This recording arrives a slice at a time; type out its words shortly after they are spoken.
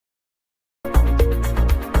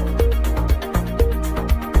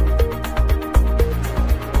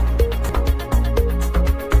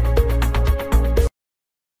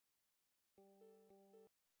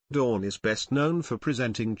Dawn is best known for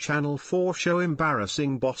presenting Channel 4 show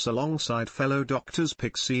Embarrassing Bos alongside fellow doctors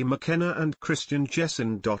Pixie, McKenna and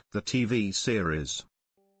Jessen.The TV series,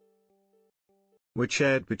 which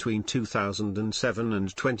aired between 2007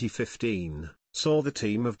 and 2015, saw the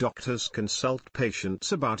team of doctors consult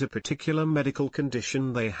patients about a particular medical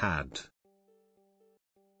condition they had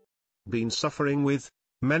been suffering with,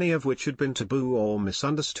 many of which had been taboo or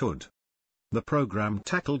misunderstood. The program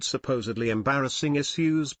tackled supposedly embarrassing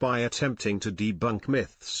issues by attempting to debunk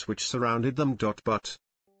myths which surrounded them. But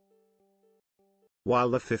while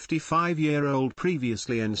the 55-year-old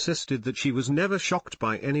previously insisted that she was never shocked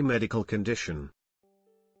by any medical condition,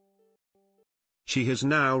 she has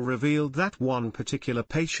now revealed that one particular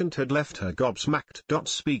patient had left her gobsmacked.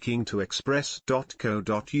 Speaking to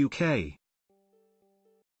Express.co.uk,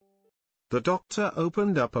 the doctor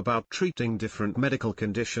opened up about treating different medical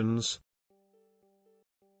conditions,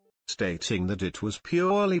 stating that it was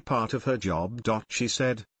purely part of her job. She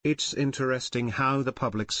said, "It's interesting how the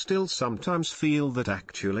public still sometimes feel that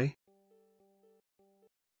actually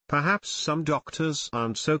perhaps some doctors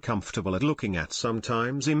aren't so comfortable at looking at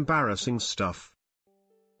sometimes embarrassing stuff.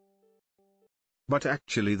 But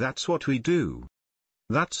actually that's what we do.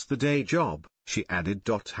 That's the day job," she added.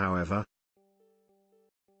 However,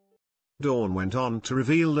 Dawn went on to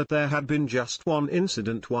reveal that there had been just one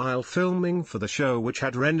incident while filming for the show which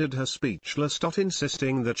had rendered her speechless.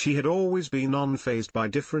 Insisting that she had always been unfazed by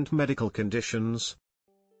different medical conditions,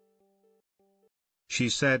 she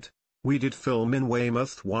said, "We did film in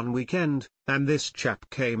Weymouth one weekend, and this chap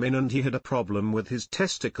came in and he had a problem with his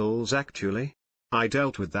testicles. Actually, I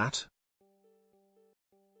dealt with that.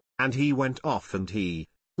 And he went off and he,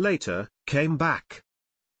 later, came back.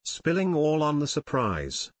 Spilling all on the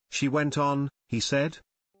surprise," she went on, "he said,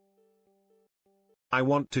 'I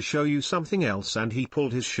want to show you something else,' and he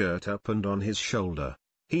pulled his shirt up and on his shoulder,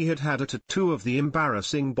 he had a tattoo of the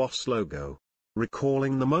Embarrassing Bos logo."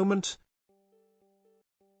 Recalling the moment,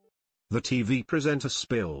 the TV presenter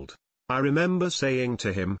spilled, "I remember saying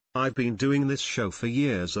to him, I've been doing this show for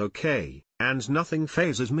years, okay, and nothing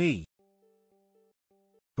phases me.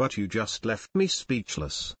 But you just left me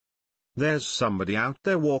speechless. There's somebody out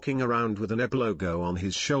there walking around with an EB logo on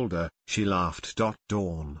his shoulder," she laughed.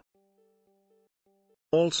 Dawn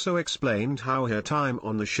also explained how her time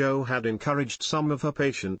on the show had encouraged some of her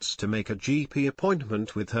patients to make a GP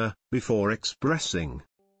appointment with her, before expressing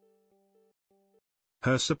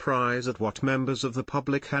her surprise at what members of the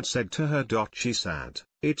public had said to her. She said,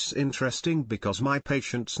 "It's interesting because my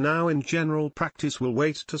patients now in general practice will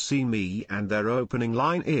wait to see me and their opening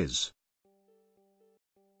line is,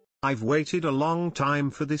 'I've waited a long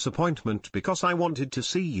time for this appointment because I wanted to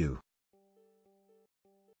see you.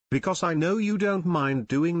 Because I know you don't mind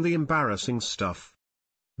doing the embarrassing stuff.'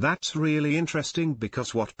 That's really interesting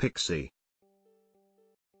because what Pixie,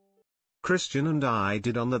 Christian and I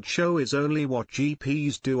did on that show is only what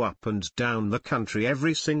GPs do up and down the country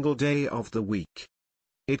every single day of the week.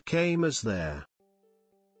 It came as there."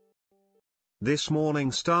 This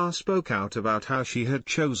morning star spoke out about how she had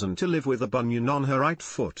chosen to live with a bunion on her right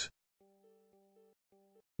foot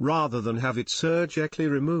rather than have it surgically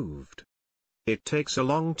removed. "It takes a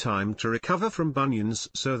long time to recover from bunions,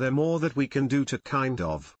 so there's more that we can do to kind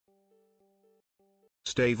of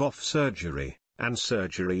stave off surgery, and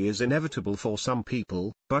surgery is inevitable for some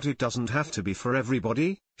people, but it doesn't have to be for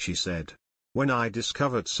everybody," she said. "When I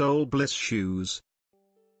discovered Soul Bliss shoes,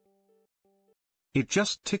 it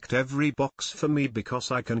just ticked every box for me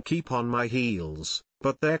because I can keep on my heels,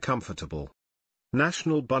 but they're comfortable."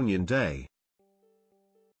 National Bunion Day.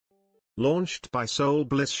 Launched by Soul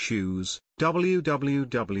Bliss Shoes,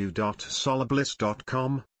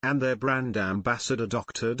 www.solabliss.com, and their brand ambassador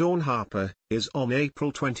Dr. Dawn Harper, is on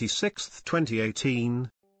April 26,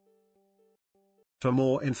 2018. For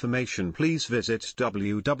more information please visit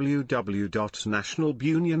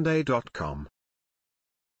www.nationalbunionday.com.